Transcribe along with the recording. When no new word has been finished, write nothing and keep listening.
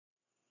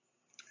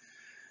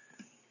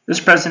This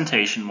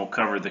presentation will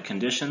cover the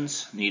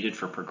conditions needed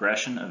for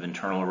progression of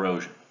internal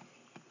erosion.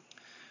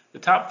 The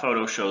top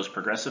photo shows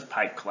progressive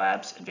pipe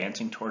collapse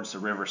advancing towards the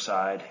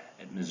riverside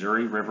at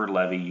Missouri River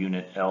Levee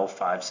Unit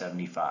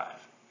L575.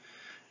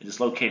 It is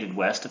located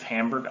west of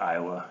Hamburg,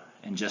 Iowa,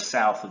 and just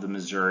south of the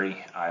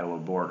Missouri-Iowa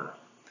border.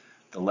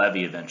 The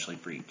levee eventually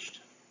breached.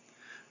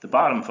 The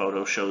bottom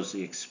photo shows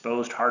the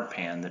exposed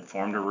hardpan that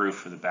formed a roof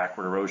for the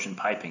backward erosion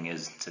piping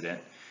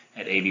incident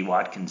at A.V.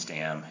 Watkins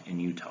Dam in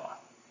Utah.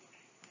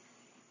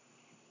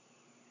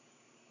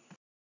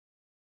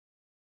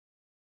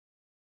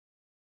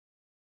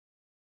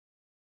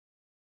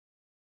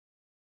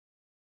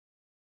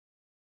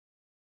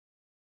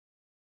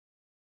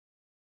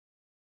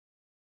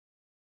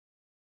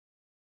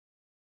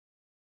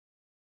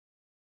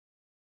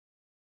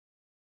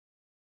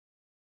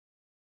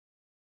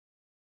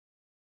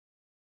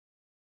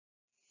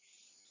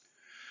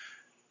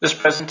 This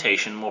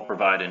presentation will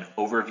provide an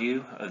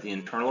overview of the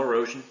internal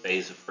erosion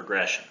phase of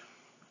progression.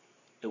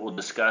 It will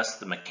discuss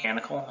the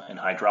mechanical and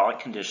hydraulic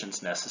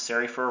conditions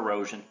necessary for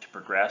erosion to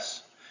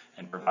progress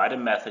and provide a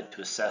method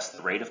to assess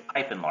the rate of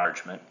pipe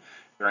enlargement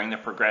during the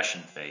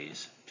progression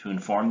phase to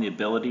inform the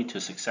ability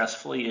to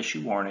successfully issue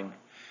warning,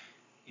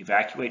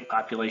 evacuate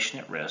population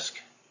at risk,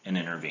 and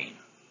intervene.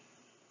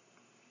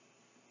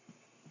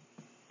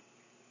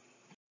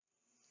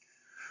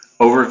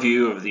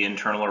 Overview of the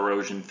internal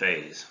erosion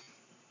phase.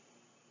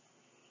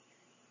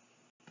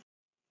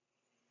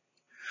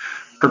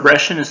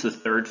 Progression is the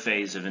third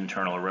phase of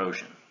internal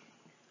erosion.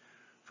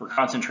 For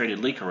concentrated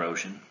leak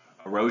erosion,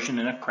 erosion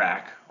in a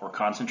crack or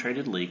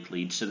concentrated leak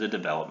leads to the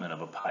development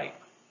of a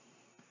pipe.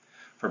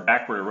 For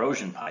backward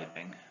erosion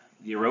piping,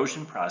 the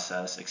erosion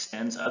process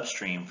extends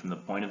upstream from the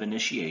point of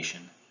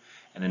initiation,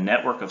 and a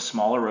network of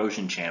small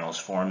erosion channels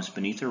forms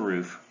beneath the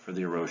roof for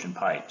the erosion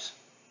pipes.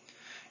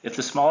 If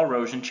the small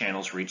erosion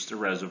channels reach the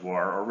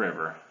reservoir or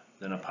river,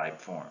 then a pipe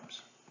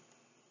forms.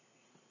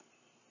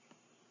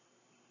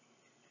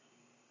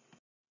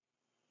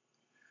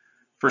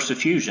 For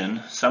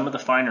suffusion, some of the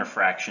finer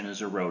fraction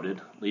is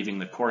eroded, leaving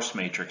the coarse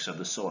matrix of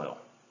the soil.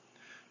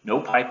 No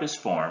pipe is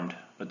formed,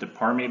 but the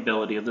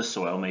permeability of the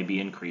soil may be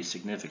increased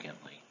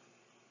significantly.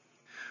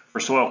 For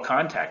soil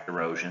contact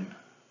erosion,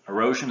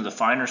 erosion of the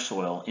finer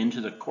soil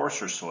into the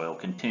coarser soil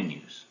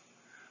continues.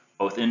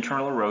 Both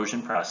internal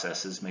erosion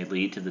processes may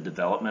lead to the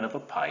development of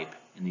a pipe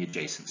in the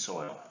adjacent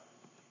soil.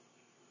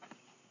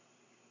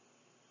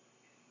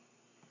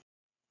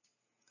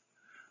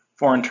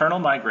 For internal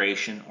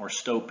migration or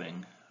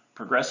stoping,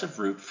 progressive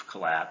roof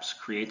collapse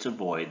creates a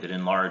void that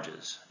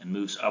enlarges and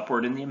moves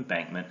upward in the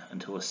embankment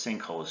until a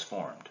sinkhole is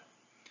formed.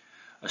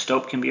 A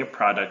stope can be a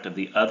product of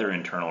the other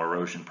internal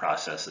erosion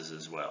processes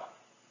as well.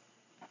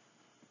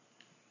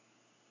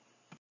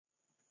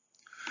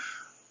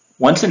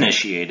 Once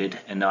initiated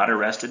and not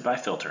arrested by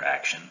filter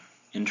action,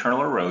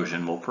 internal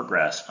erosion will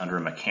progress under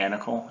a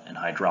mechanical and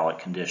hydraulic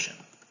condition.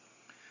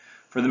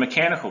 For the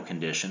mechanical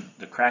condition,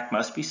 the crack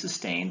must be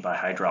sustained by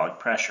hydraulic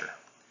pressure,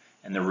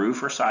 and the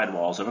roof or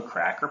sidewalls of a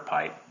crack or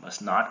pipe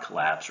must not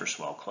collapse or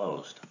swell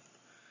closed.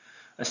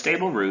 A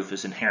stable roof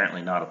is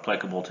inherently not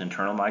applicable to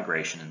internal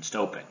migration and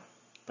stoping,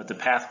 but the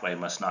pathway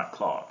must not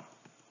clog.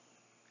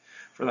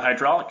 For the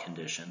hydraulic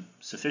condition,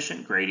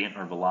 sufficient gradient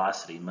or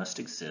velocity must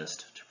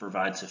exist to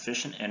provide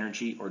sufficient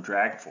energy or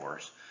drag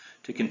force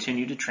to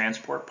continue to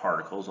transport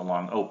particles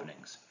along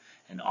openings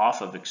and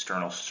off of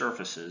external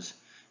surfaces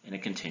in a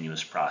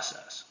continuous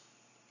process.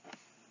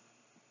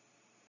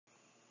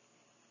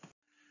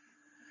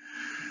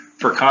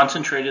 For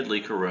concentrated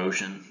leak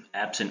erosion,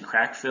 absent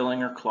crack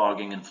filling or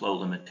clogging and flow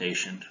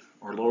limitation,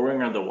 or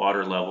lowering of the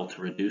water level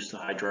to reduce the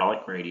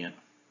hydraulic gradient,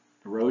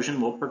 erosion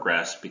will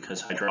progress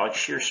because hydraulic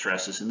shear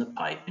stresses in the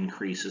pipe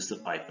increase as the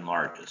pipe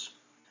enlarges.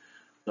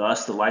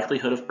 Thus, the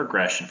likelihood of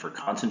progression for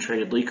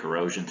concentrated leak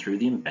erosion through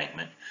the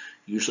embankment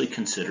usually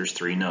considers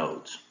three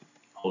nodes: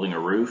 holding a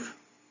roof,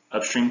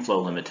 upstream flow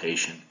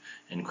limitation,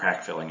 and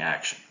crack filling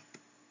action.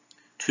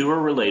 Two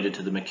are related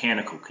to the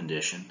mechanical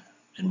condition,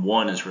 and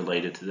one is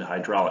related to the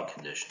hydraulic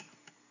condition.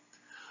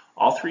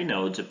 All three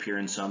nodes appear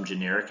in some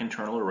generic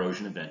internal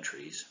erosion event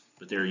trees,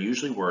 but they are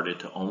usually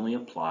worded to only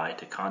apply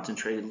to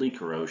concentrated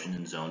leak erosion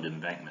in zoned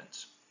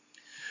embankments.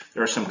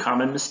 There are some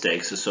common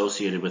mistakes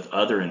associated with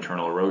other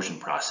internal erosion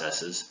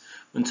processes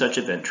when such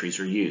event trees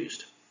are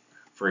used.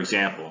 For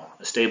example,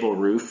 a stable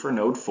roof for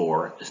node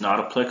 4 is not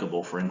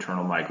applicable for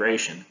internal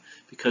migration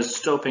because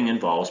stoping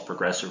involves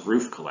progressive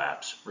roof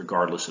collapse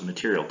regardless of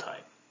material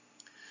type.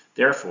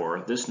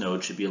 Therefore, this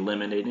node should be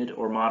eliminated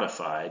or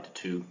modified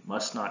to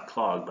must not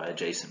clog by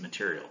adjacent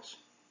materials.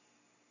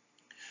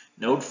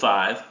 Node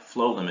 5,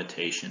 flow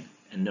limitation,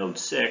 and Node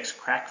 6,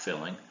 crack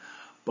filling,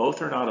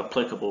 both are not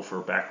applicable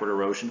for backward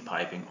erosion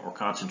piping or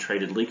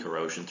concentrated leak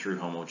erosion through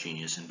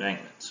homogeneous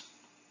embankments.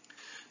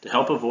 To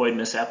help avoid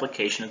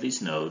misapplication of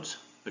these nodes,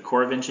 the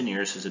Corps of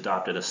Engineers has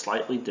adopted a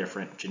slightly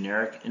different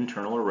generic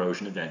internal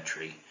erosion event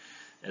tree,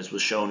 as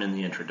was shown in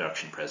the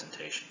introduction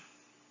presentation.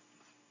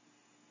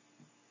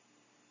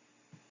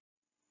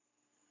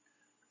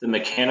 The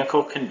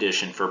mechanical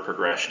condition for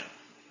progression.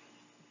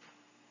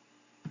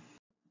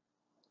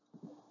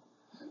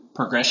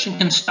 Progression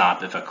can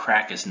stop if a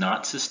crack is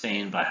not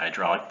sustained by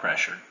hydraulic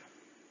pressure,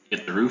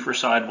 if the roof or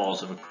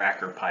sidewalls of a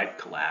crack or pipe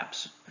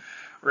collapse,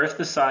 or if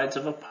the sides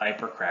of a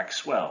pipe or crack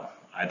swell,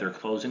 either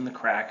closing the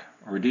crack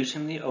or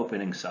reducing the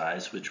opening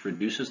size, which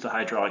reduces the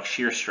hydraulic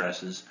shear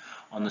stresses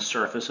on the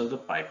surface of the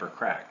pipe or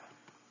crack.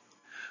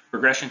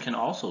 Progression can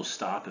also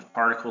stop if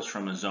particles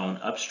from a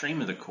zone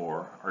upstream of the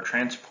core are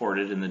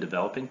transported in the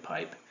developing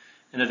pipe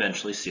and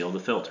eventually seal the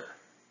filter.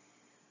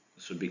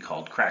 This would be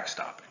called crack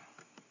stopping.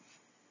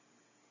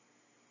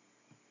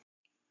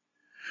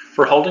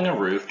 For holding a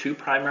roof, two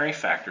primary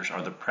factors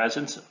are the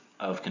presence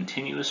of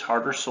continuous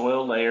harder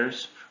soil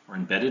layers or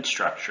embedded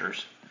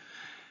structures,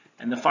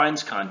 and the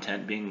fines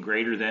content being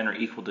greater than or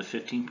equal to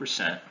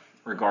 15%,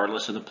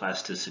 regardless of the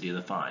plasticity of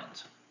the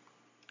fines.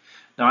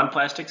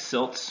 Non-plastic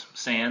silts,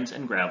 sands,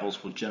 and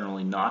gravels will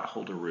generally not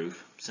hold a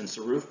roof since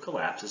the roof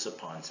collapses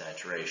upon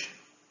saturation.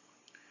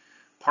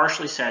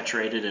 Partially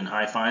saturated and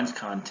high fines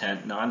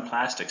content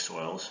non-plastic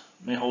soils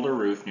may hold a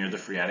roof near the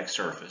phreatic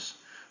surface,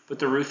 but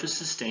the roof is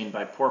sustained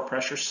by pore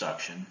pressure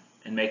suction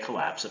and may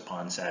collapse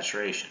upon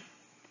saturation.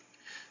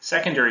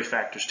 Secondary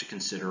factors to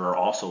consider are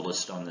also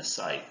listed on this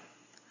site.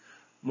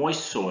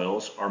 Moist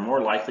soils are more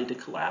likely to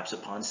collapse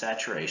upon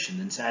saturation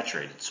than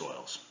saturated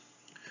soils.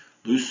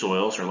 Loose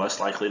soils are less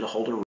likely to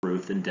hold a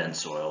roof than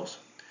dense soils,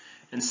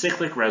 and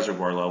cyclic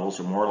reservoir levels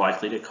are more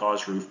likely to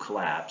cause roof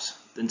collapse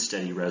than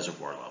steady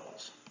reservoir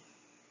levels.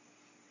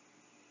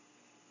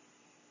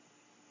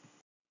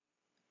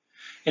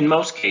 In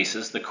most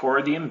cases, the core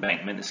of the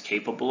embankment is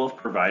capable of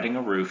providing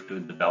a roof to a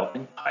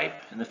developing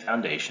pipe in the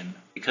foundation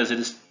because it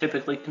is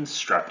typically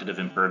constructed of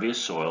impervious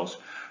soils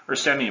or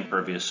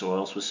semi-impervious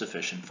soils with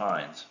sufficient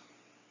fines.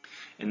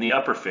 In the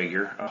upper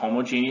figure, a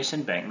homogeneous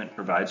embankment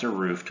provides a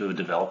roof to a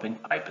developing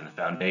pipe in the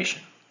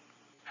foundation.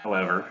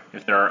 However,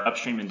 if there are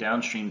upstream and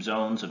downstream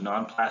zones of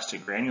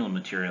non-plastic granular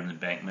material in the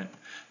embankment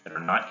that are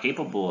not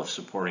capable of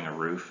supporting a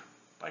roof,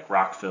 like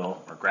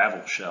rockfill or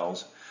gravel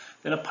shells,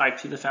 then a pipe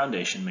through the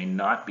foundation may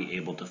not be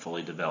able to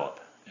fully develop,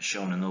 as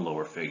shown in the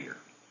lower figure.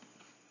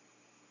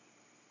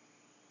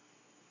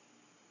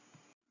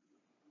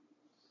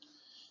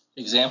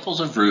 Examples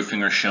of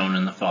roofing are shown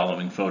in the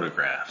following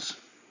photographs.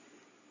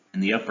 In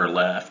the upper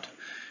left,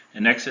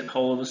 an exit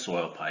hole of a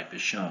soil pipe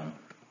is shown.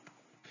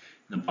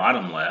 In the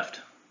bottom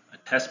left, a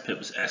test pit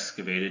was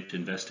excavated to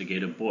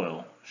investigate a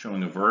boil,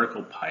 showing a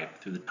vertical pipe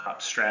through the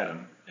top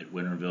stratum at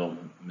Winterville,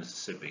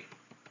 Mississippi.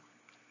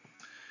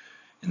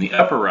 In the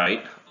upper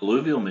right,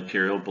 alluvial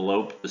material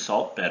below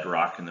basalt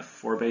bedrock in the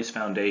forebase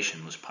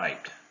foundation was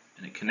piped,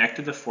 and it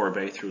connected the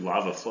forebay through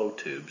lava flow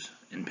tubes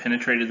and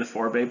penetrated the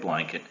forebay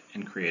blanket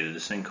and created a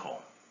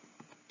sinkhole.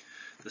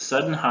 The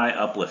sudden high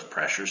uplift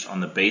pressures on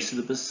the base of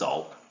the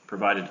basalt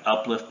provided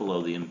uplift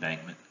below the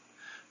embankment.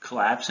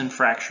 Collapse and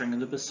fracturing of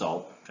the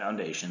basalt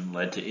foundation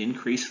led to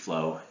increased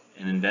flow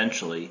and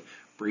eventually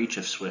breach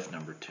of SWIFT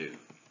number 2.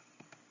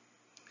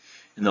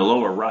 In the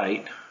lower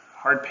right,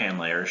 hardpan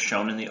layers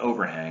shown in the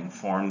overhang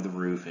formed the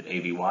roof at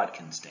A.V.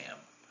 Watkins Dam.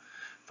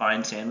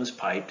 Fine sand was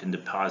piped and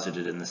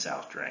deposited in the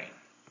south drain.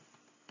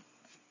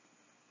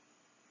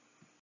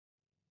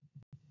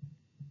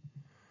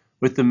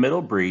 With the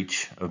middle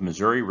breach of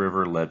Missouri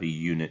River Levee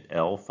Unit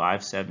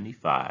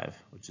L575,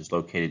 which is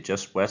located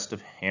just west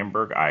of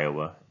Hamburg,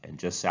 Iowa, and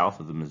just south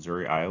of the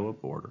Missouri-Iowa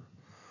border,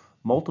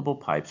 multiple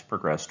pipes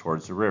progressed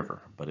towards the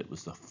river, but it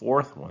was the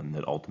fourth one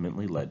that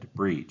ultimately led to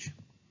breach.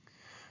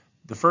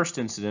 The first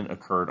incident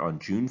occurred on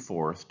June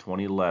 4,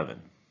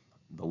 2011.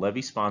 The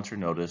levee sponsor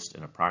noticed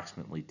an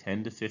approximately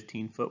 10 to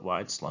 15 foot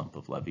wide slump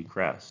of levee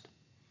crest.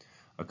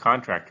 A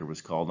contractor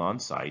was called on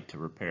site to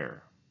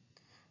repair.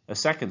 A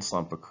second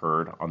slump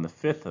occurred on the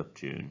 5th of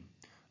June,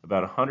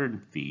 about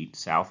 100 feet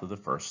south of the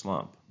first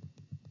slump.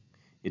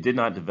 It did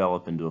not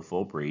develop into a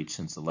full breach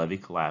since the levee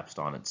collapsed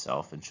on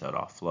itself and shut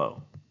off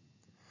flow.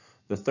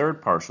 The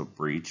third partial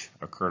breach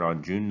occurred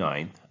on June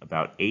 9th,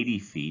 about 80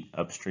 feet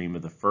upstream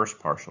of the first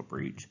partial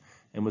breach,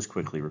 and was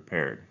quickly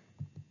repaired.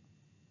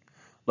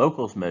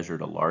 Locals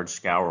measured a large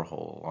scour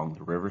hole along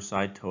the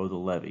riverside toe of the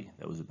levee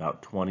that was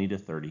about 20 to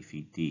 30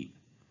 feet deep.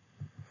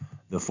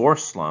 The fourth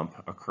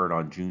slump occurred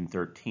on June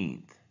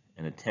 13th,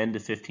 and a 10 to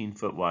 15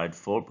 foot wide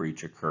full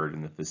breach occurred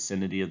in the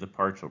vicinity of the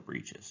partial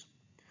breaches.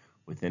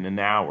 Within an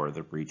hour,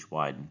 the breach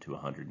widened to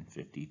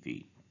 150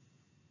 feet.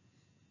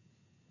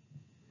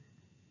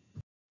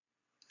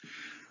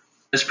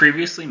 As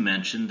previously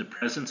mentioned, the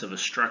presence of a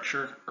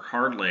structure or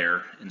hard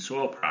layer and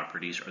soil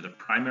properties are the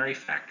primary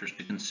factors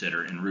to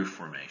consider in roof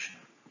formation.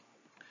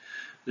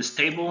 This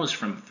table is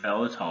from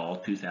Fell et al.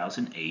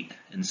 2008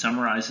 and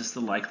summarizes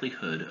the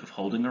likelihood of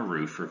holding a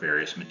roof for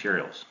various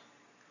materials.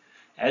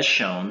 As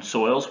shown,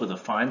 soils with a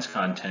fines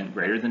content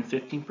greater than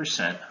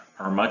 15%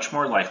 are much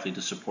more likely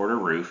to support a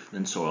roof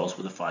than soils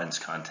with a fines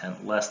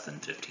content less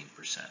than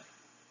 15%.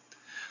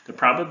 The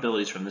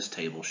probabilities from this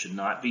table should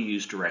not be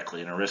used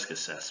directly in a risk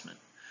assessment,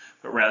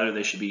 but rather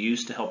they should be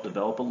used to help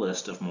develop a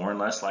list of more and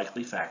less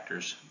likely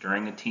factors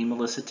during a team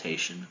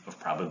elicitation of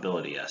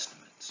probability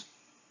estimates.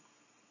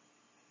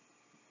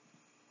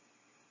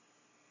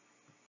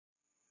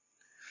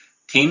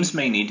 Teams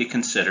may need to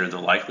consider the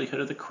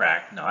likelihood of the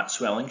crack not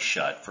swelling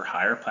shut for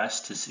higher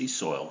plasticity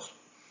soils,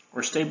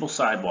 or stable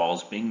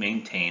sidewalls being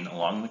maintained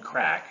along the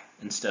crack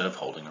instead of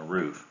holding a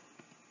roof.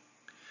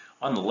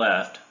 On the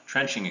left,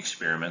 trenching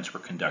experiments were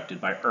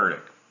conducted by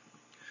Erdick.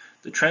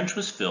 The trench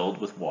was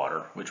filled with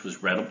water, which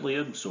was readily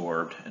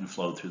absorbed and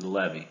flowed through the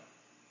levee.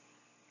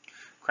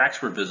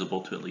 Cracks were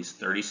visible to at least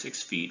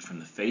 36 feet from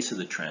the face of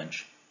the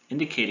trench,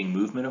 indicating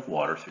movement of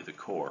water through the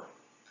core.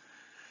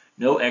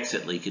 No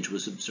exit leakage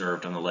was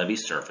observed on the levee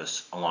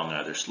surface along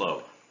either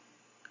slope.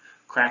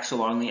 Cracks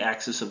along the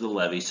axis of the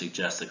levee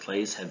suggest the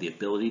clays had the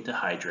ability to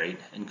hydrate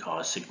and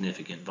cause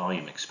significant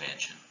volume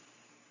expansion.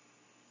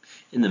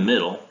 In the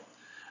middle,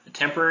 a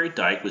temporary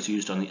dike was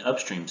used on the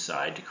upstream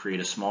side to create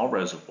a small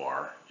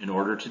reservoir in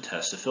order to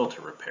test a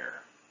filter repair.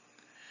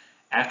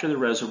 After the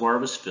reservoir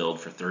was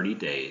filled for 30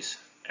 days,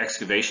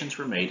 excavations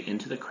were made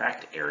into the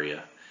cracked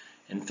area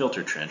and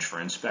filter trench for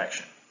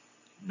inspection.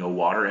 No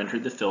water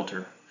entered the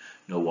filter.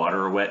 No water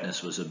or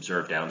wetness was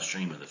observed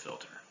downstream of the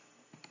filter.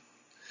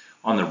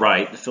 On the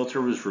right, the filter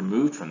was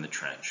removed from the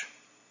trench.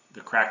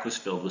 The crack was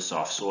filled with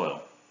soft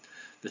soil.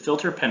 The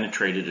filter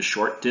penetrated a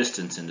short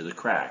distance into the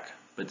crack,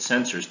 but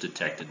sensors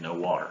detected no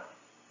water.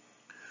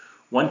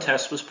 One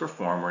test was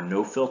performed where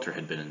no filter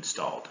had been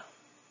installed.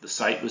 The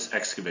site was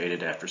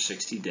excavated after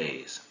 60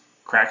 days.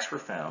 Cracks were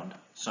found.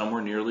 Some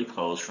were nearly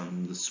closed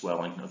from the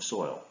swelling of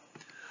soil.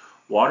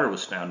 Water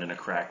was found in a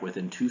crack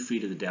within 2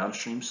 feet of the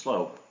downstream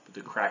slope, but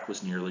the crack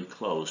was nearly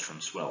closed from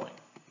swelling.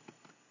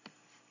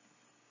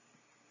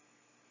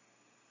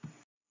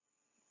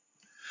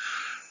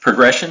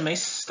 Progression may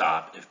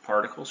stop if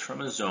particles from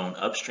a zone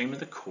upstream of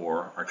the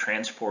core are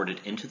transported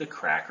into the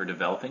crack or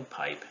developing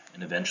pipe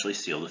and eventually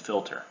seal the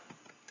filter.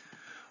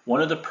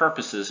 One of the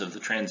purposes of the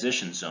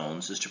transition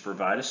zones is to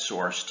provide a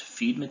source to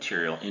feed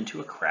material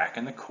into a crack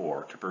in the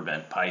core to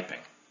prevent piping.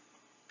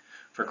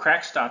 For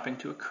crack stopping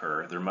to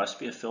occur, there must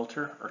be a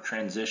filter or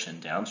transition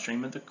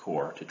downstream of the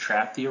core to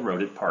trap the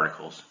eroded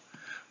particles,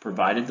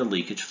 provided the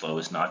leakage flow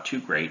is not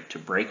too great to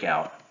break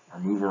out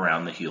or move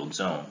around the healed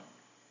zone.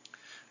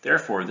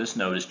 Therefore, this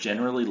node is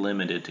generally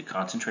limited to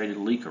concentrated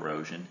leak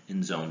erosion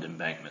in zoned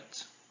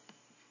embankments.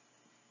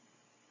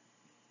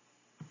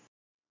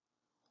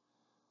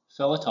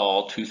 Fell et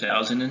al.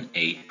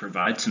 2008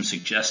 provides some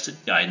suggested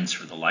guidance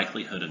for the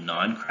likelihood of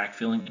non-crack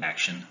filling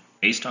action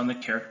based on the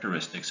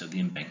characteristics of the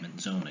embankment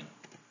zoning.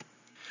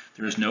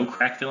 There is no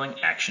crack filling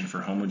action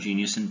for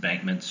homogeneous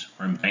embankments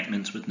or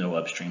embankments with no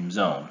upstream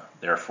zone,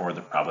 therefore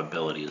the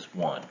probability is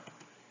 1.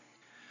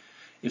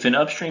 If an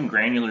upstream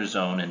granular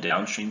zone and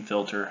downstream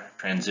filter,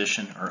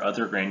 transition, or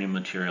other granular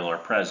material are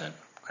present,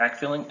 crack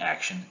filling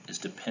action is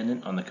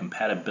dependent on the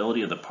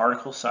compatibility of the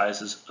particle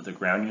sizes of the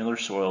granular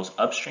soils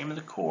upstream of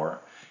the core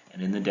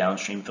and in the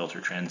downstream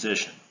filter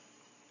transition.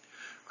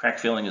 Crack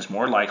filling is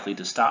more likely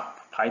to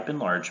stop pipe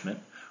enlargement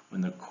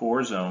when the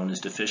core zone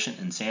is deficient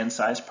in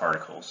sand-sized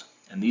particles,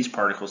 and these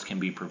particles can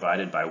be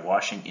provided by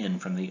washing in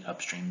from the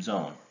upstream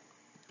zone.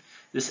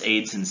 This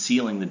aids in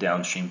sealing the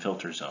downstream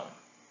filter zone.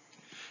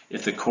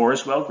 If the core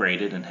is well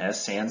graded and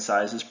has sand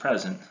sizes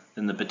present,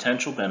 then the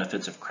potential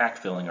benefits of crack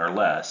filling are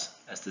less,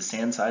 as the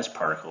sand-sized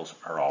particles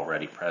are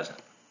already present.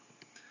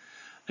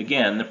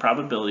 Again, the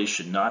probabilities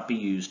should not be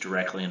used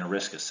directly in a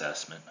risk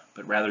assessment,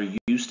 but rather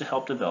used to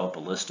help develop a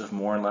list of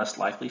more and less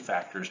likely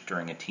factors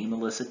during a team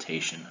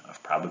elicitation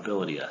of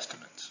probability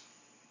estimates.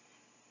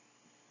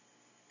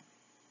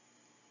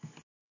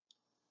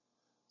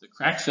 The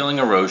crack filling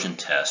erosion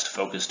test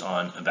focused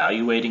on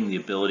evaluating the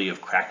ability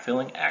of crack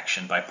filling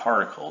action by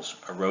particles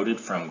eroded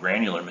from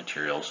granular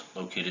materials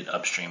located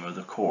upstream of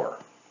the core.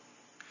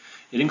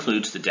 It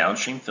includes the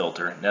downstream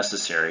filter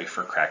necessary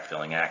for crack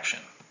filling action.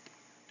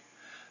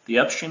 The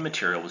upstream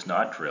material was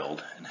not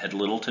drilled and had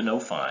little to no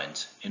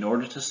fines in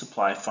order to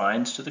supply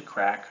fines to the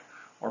crack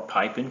or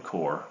pipe in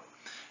core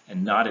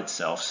and not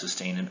itself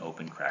sustain an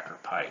open crack or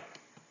pipe.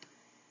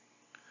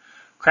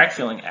 Crack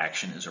filling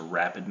action is a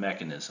rapid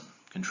mechanism,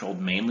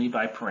 controlled mainly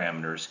by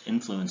parameters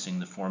influencing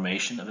the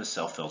formation of a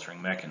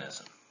self-filtering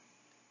mechanism.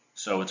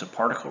 So it's a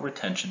particle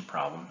retention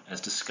problem as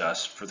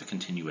discussed for the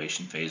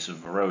continuation phase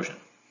of erosion.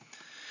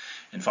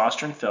 And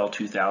Foster and Fell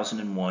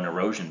 2001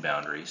 erosion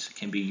boundaries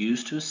can be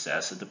used to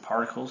assess that the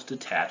particles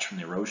detached from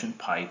the erosion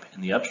pipe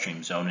in the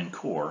upstream zone and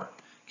core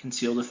can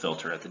seal the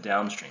filter at the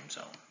downstream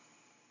zone.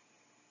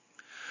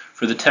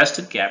 For the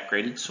tested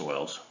gap-graded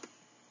soils,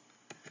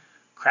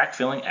 crack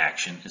filling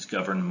action is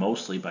governed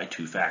mostly by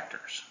two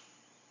factors.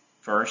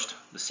 First,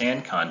 the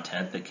sand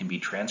content that can be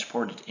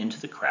transported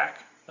into the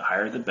crack, the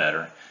higher the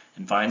better,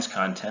 and fines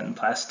content and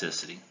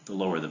plasticity, the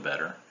lower the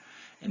better.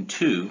 And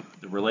two,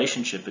 the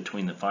relationship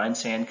between the fine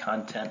sand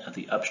content of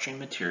the upstream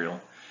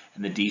material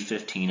and the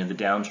D15 of the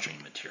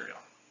downstream material.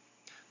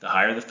 The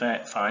higher the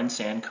fine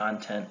sand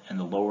content and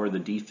the lower the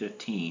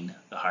D15,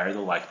 the higher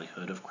the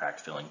likelihood of crack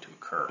filling to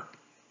occur.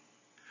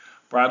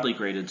 Broadly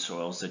graded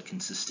soils that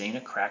can sustain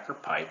a crack or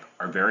pipe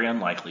are very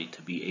unlikely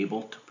to be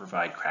able to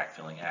provide crack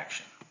filling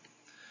action.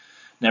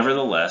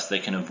 Nevertheless, they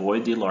can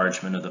avoid the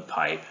enlargement of the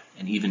pipe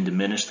and even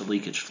diminish the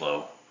leakage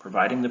flow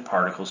providing the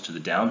particles to the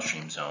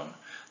downstream zone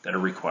that are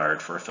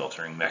required for a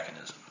filtering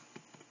mechanism.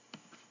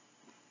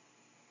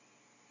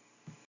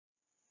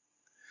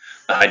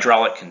 The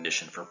hydraulic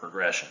condition for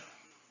progression.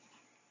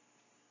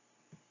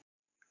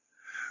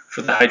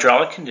 For the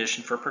hydraulic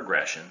condition for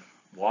progression,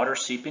 water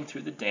seeping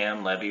through the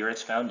dam, levee, or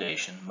its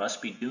foundation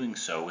must be doing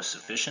so with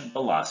sufficient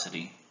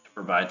velocity to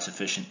provide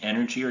sufficient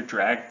energy or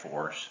drag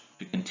force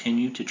to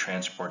continue to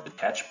transport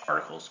detached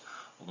particles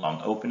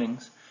along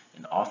openings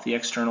and off the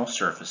external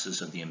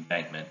surfaces of the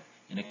embankment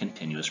in a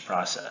continuous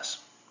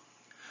process.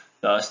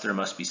 Thus, there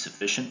must be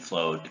sufficient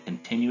flow to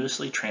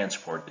continuously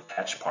transport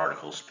detached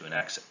particles to an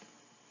exit.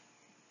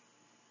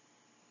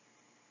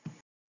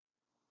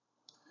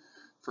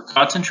 For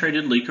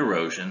concentrated leak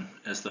erosion,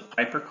 as the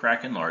pipe or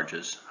crack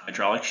enlarges,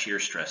 hydraulic shear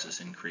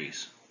stresses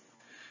increase.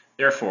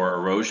 Therefore,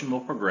 erosion will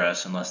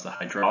progress unless the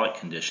hydraulic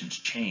conditions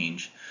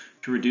change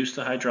to reduce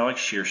the hydraulic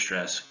shear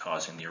stress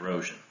causing the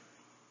erosion.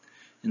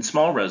 In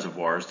small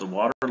reservoirs, the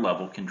water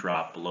level can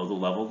drop below the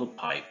level of the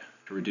pipe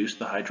to reduce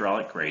the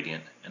hydraulic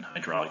gradient and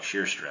hydraulic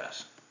shear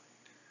stress.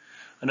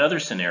 Another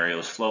scenario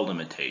is flow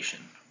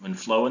limitation, when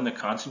flow in the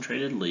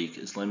concentrated leak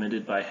is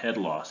limited by head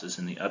losses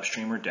in the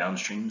upstream or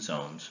downstream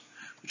zones,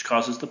 which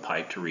causes the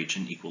pipe to reach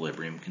an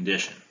equilibrium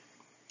condition.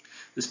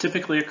 This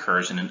typically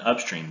occurs in an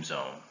upstream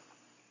zone,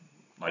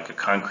 like a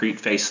concrete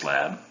face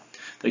slab,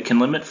 that can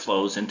limit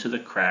flows into the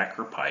crack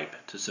or pipe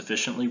to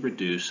sufficiently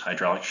reduce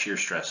hydraulic shear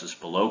stresses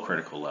below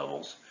critical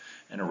levels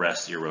and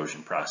arrest the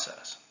erosion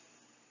process.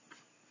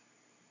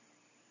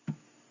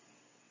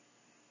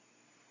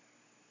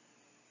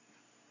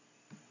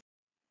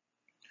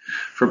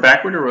 For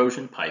backward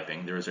erosion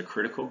piping, there is a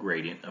critical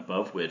gradient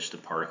above which the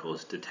particle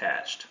is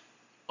detached,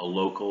 a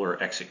local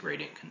or exit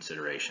gradient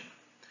consideration,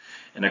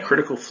 and a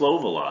critical flow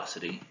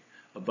velocity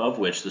above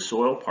which the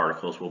soil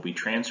particles will be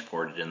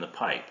transported in the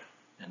pipe,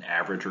 an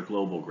average or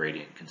global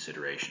gradient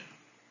consideration.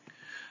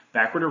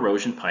 Backward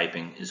erosion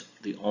piping is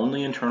the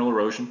only internal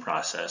erosion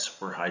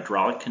process where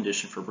hydraulic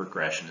condition for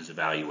progression is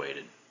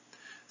evaluated.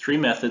 Three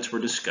methods were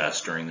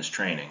discussed during this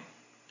training.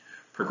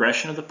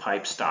 Progression of the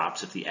pipe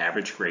stops if the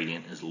average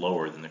gradient is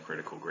lower than the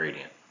critical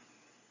gradient.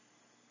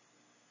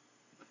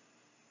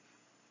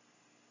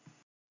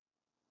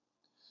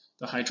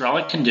 The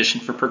hydraulic condition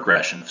for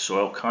progression of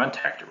soil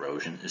contact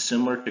erosion is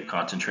similar to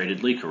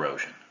concentrated leak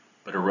erosion,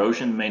 but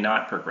erosion may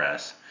not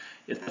progress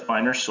if the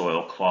finer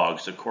soil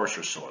clogs the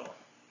coarser soil.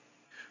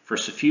 For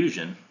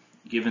suffusion,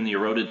 given the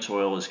eroded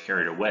soil is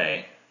carried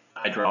away,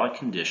 the hydraulic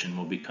condition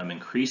will become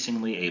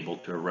increasingly able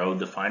to erode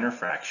the finer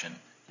fraction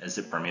as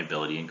the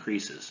permeability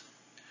increases.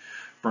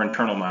 For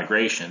internal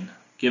migration,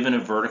 given a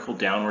vertical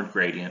downward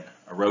gradient,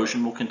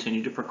 erosion will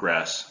continue to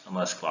progress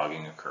unless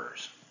clogging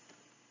occurs.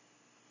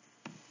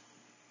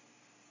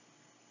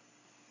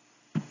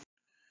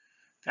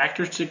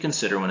 Factors to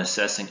consider when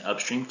assessing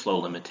upstream flow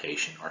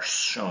limitation are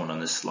shown on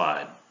this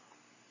slide.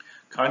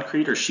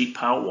 Concrete or sheet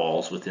pile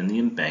walls within the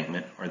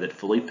embankment or that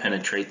fully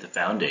penetrate the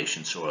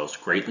foundation soils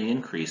greatly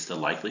increase the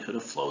likelihood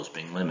of flows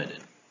being limited.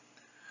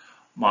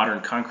 Modern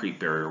concrete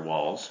barrier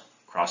walls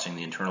crossing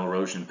the internal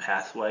erosion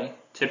pathway,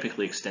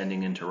 typically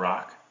extending into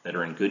rock, that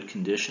are in good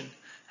condition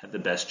have the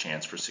best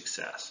chance for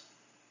success.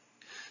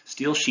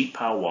 Steel sheet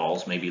pile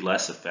walls may be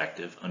less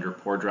effective under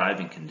poor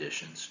driving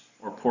conditions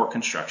or poor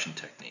construction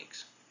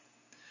techniques.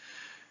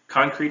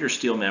 Concrete or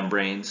steel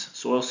membranes,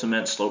 soil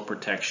cement slope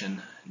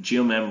protection,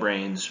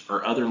 geomembranes,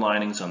 or other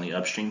linings on the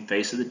upstream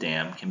face of the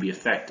dam can be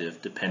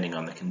effective depending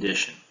on the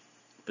condition,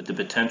 but the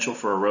potential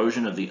for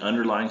erosion of the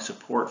underlying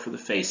support for the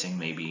facing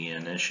may be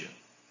an issue.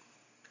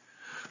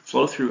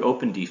 Flow through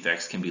open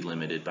defects can be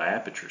limited by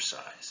aperture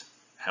size.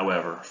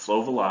 However,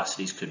 flow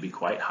velocities could be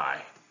quite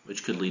high,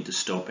 which could lead to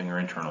stoping or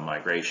internal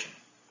migration.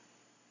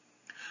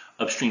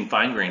 Upstream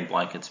fine-grained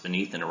blankets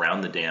beneath and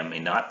around the dam may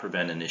not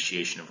prevent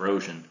initiation of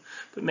erosion,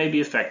 but may be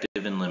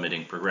effective in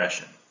limiting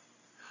progression.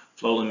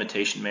 Flow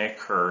limitation may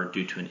occur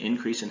due to an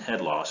increase in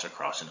head loss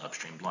across an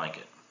upstream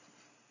blanket.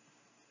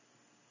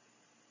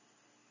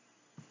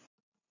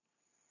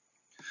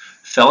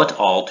 Fell et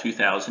al.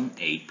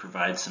 2008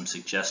 provides some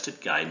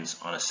suggested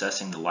guidance on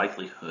assessing the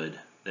likelihood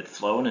that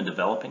flow in a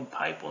developing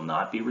pipe will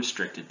not be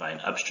restricted by an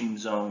upstream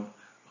zone,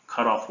 a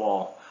cutoff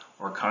wall,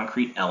 or a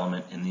concrete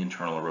element in the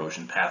internal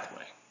erosion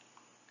pathway.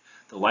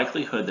 The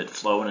likelihood that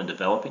flow in a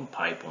developing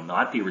pipe will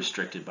not be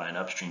restricted by an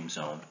upstream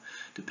zone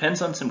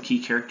depends on some key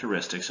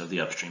characteristics of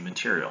the upstream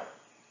material,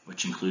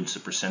 which includes the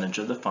percentage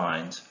of the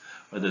fines,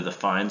 whether the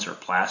fines are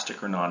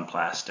plastic or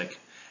non-plastic,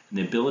 and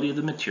the ability of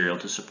the material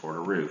to support a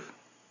roof.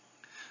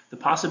 The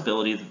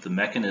possibility that the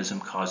mechanism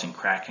causing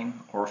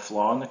cracking or a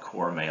flaw in the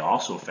core may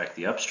also affect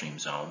the upstream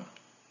zone,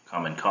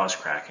 common cause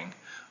cracking,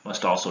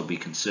 must also be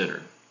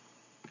considered.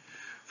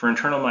 For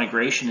internal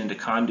migration into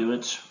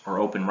conduits or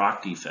open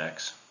rock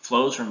defects,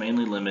 flows are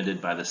mainly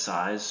limited by the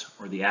size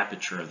or the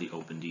aperture of the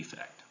open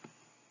defect.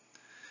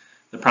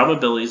 The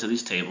probabilities of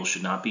these tables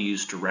should not be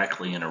used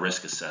directly in a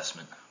risk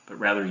assessment, but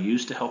rather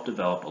used to help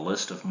develop a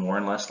list of more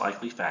and less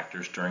likely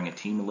factors during a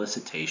team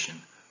elicitation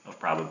of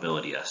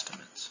probability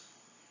estimates.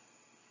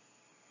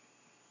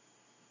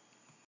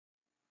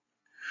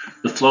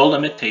 The flow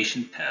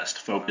limitation test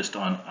focused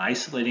on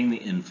isolating the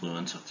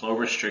influence of flow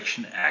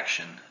restriction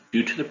action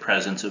due to the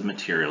presence of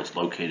materials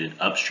located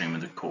upstream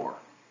of the core.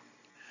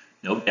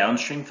 No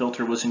downstream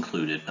filter was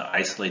included to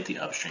isolate the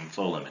upstream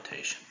flow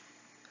limitation.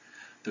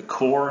 The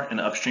core and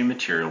upstream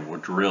material were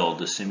drilled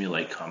to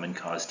simulate common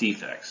cause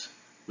defects,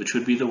 which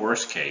would be the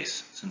worst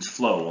case since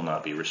flow will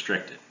not be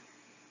restricted.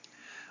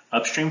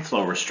 Upstream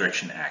flow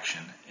restriction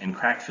action and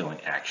crack filling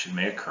action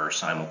may occur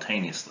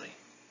simultaneously.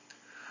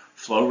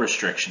 Flow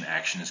restriction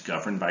action is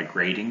governed by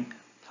grading,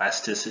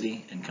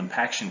 plasticity, and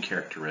compaction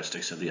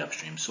characteristics of the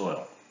upstream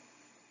soil.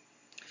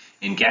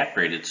 In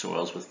gap-graded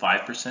soils with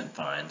 5%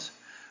 fines,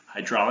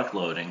 hydraulic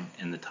loading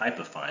and the type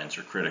of fines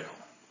are critical.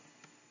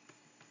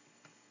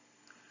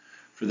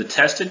 For the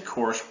tested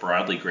coarse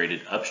broadly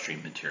graded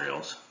upstream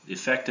materials, the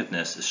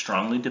effectiveness is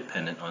strongly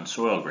dependent on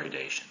soil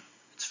gradation,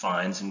 its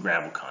fines and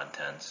gravel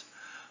contents,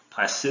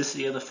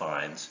 plasticity of the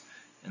fines,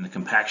 and the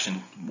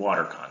compaction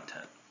water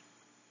content.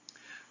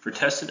 For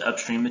tested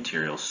upstream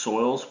materials,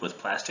 soils with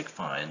plastic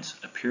fines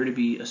appear to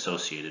be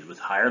associated with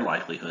higher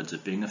likelihoods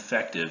of being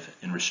effective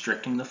in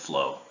restricting the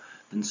flow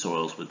than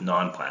soils with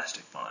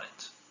non-plastic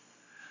fines.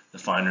 The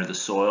finer the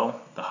soil,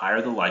 the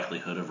higher the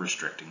likelihood of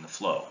restricting the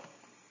flow.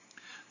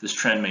 This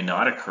trend may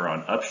not occur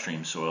on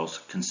upstream soils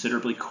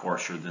considerably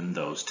coarser than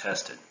those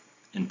tested,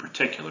 in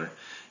particular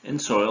in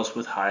soils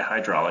with high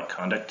hydraulic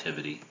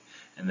conductivity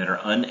and that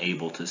are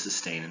unable to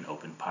sustain an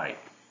open pipe.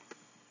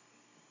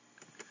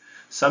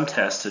 Some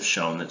tests have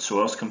shown that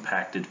soils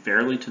compacted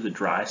fairly to the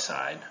dry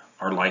side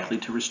are likely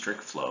to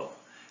restrict flow,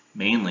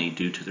 mainly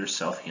due to their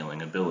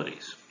self-healing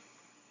abilities.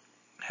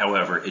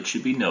 However, it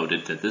should be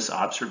noted that this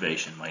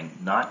observation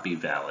might not be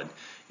valid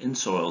in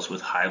soils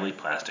with highly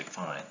plastic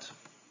fines.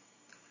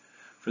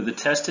 For the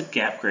tested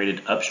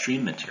gap-graded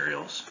upstream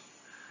materials,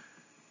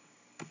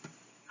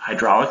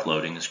 hydraulic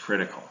loading is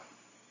critical.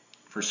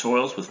 For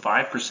soils with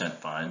 5%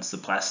 fines, the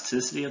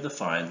plasticity of the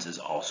fines is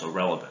also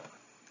relevant.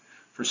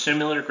 For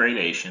similar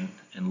gradation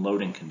and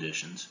loading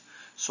conditions,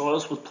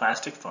 soils with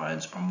plastic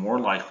fines are more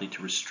likely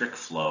to restrict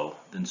flow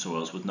than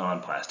soils with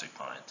non-plastic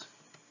fines.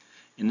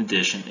 In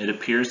addition, it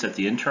appears that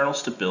the internal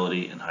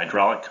stability and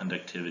hydraulic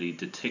conductivity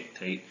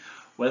dictate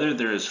whether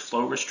there is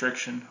flow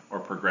restriction or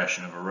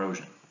progression of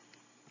erosion.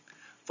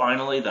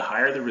 Finally, the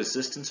higher the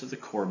resistance of the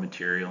core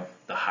material,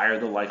 the higher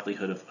the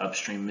likelihood of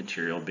upstream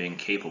material being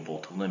capable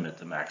to limit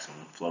the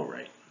maximum flow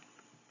rate.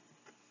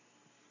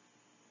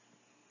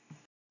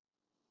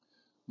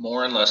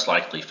 More and less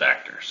likely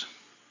factors.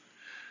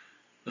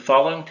 The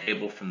following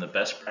table from the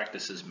Best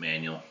Practices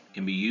Manual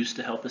can be used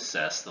to help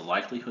assess the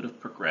likelihood of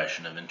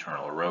progression of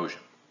internal erosion.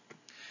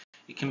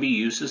 It can be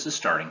used as a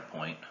starting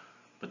point,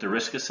 but the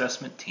risk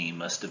assessment team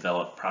must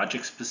develop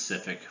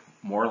project-specific,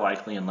 more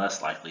likely and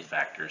less likely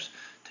factors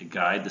to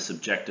guide the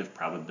subjective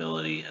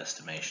probability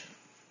estimation.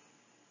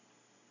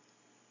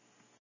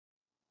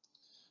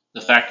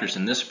 The factors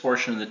in this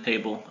portion of the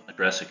table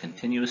address a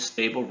continuous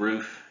stable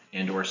roof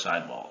and/or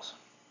sidewalls.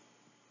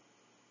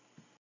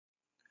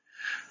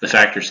 The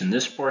factors in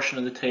this portion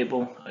of the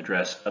table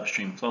address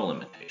upstream flow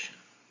limitation.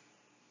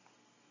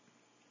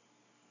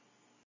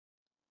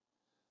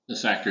 The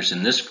factors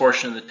in this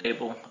portion of the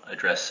table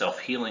address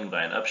self-healing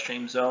by an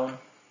upstream zone.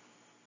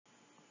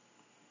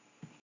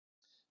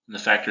 And the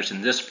factors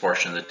in this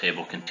portion of the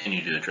table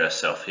continue to address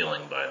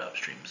self-healing by an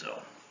upstream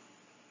zone.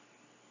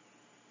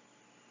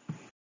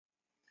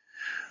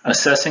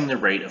 Assessing the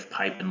rate of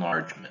pipe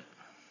enlargement.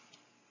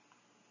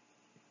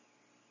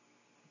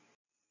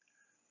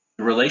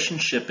 The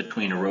relationship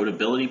between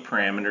erodibility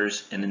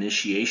parameters and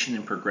initiation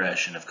and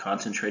progression of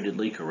concentrated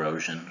leak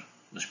erosion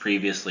was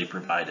previously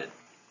provided.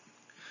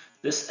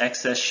 This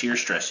excess shear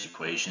stress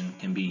equation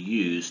can be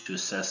used to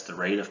assess the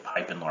rate of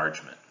pipe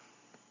enlargement.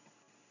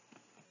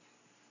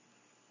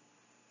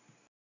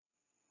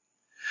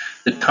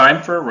 The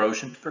time for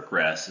erosion to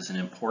progress is an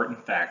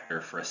important factor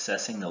for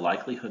assessing the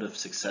likelihood of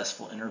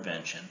successful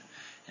intervention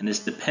and is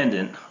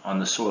dependent on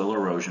the soil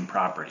erosion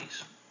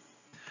properties.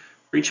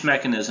 Breach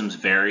mechanisms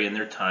vary in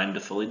their time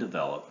to fully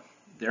develop.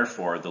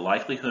 Therefore, the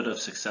likelihood of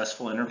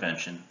successful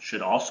intervention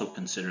should also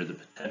consider the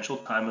potential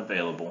time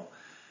available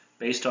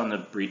based on the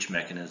breach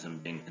mechanism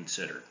being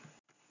considered.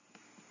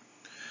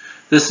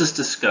 This is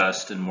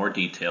discussed in more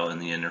detail in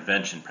the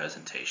intervention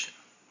presentation.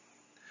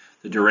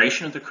 The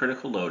duration of the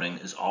critical loading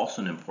is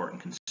also an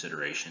important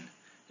consideration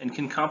and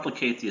can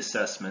complicate the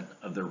assessment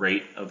of the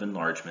rate of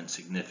enlargement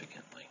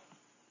significantly.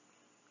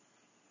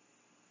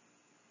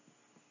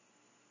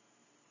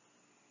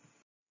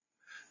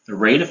 The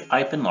rate of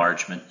pipe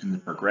enlargement in the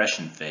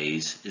progression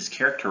phase is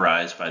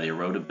characterized by the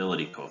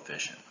erodibility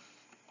coefficient.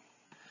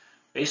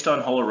 Based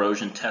on whole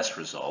erosion test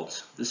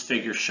results, this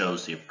figure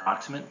shows the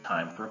approximate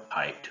time for a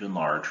pipe to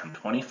enlarge from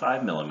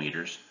 25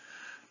 millimeters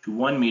to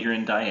 1 meter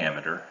in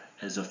diameter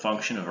as a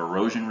function of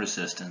erosion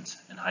resistance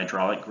and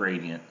hydraulic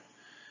gradient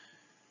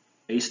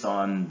based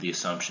on the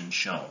assumptions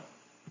shown.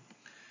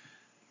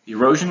 The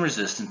erosion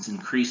resistance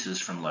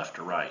increases from left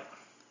to right.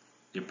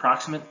 The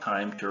approximate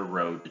time to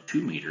erode to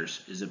 2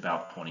 meters is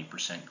about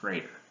 20%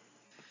 greater.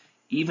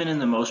 Even in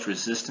the most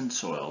resistant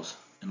soils,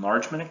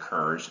 enlargement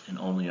occurs in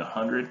only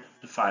 100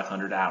 to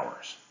 500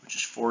 hours, which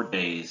is 4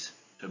 days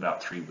to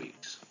about 3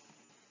 weeks.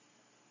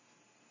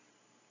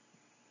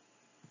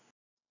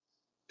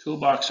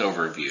 Toolbox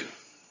overview.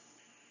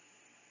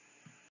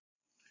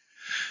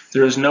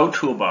 There is no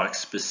toolbox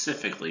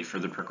specifically for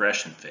the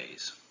progression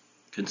phase.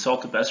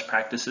 Consult the best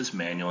practices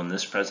manual in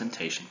this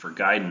presentation for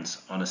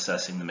guidance on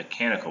assessing the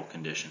mechanical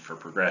condition for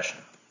progression.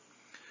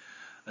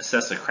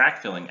 Assess the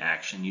crack filling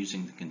action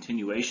using the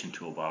continuation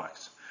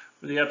toolbox,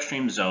 where the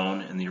upstream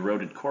zone and the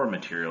eroded core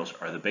materials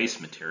are the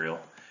base material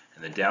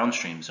and the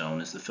downstream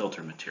zone is the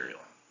filter material.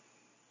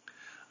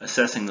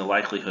 Assessing the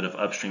likelihood of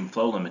upstream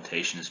flow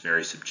limitation is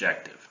very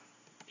subjective.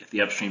 If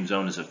the upstream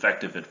zone is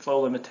effective at flow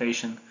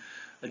limitation,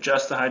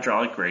 adjust the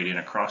hydraulic gradient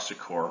across the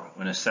core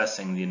when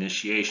assessing the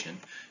initiation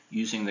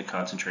using the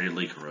concentrated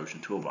leak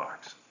erosion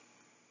toolbox.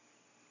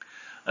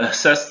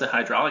 Assess the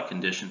hydraulic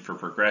condition for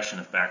progression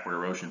of backward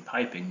erosion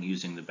piping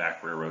using the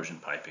backward erosion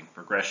piping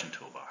progression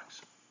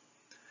toolbox.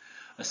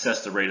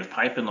 Assess the rate of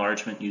pipe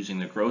enlargement using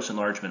the gross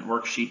enlargement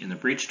worksheet in the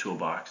breach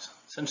toolbox,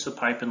 since the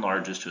pipe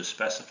enlarges to a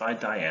specified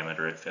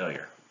diameter at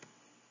failure.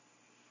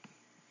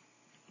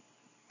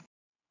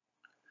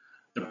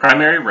 The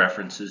primary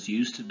references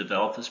used to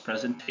develop this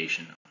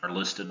presentation are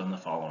listed on the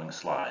following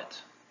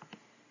slides.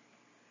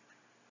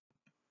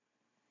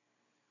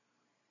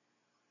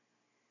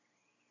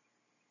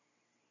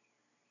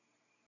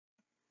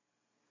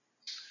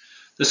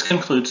 This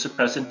concludes the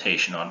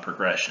presentation on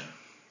progression.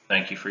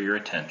 Thank you for your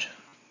attention.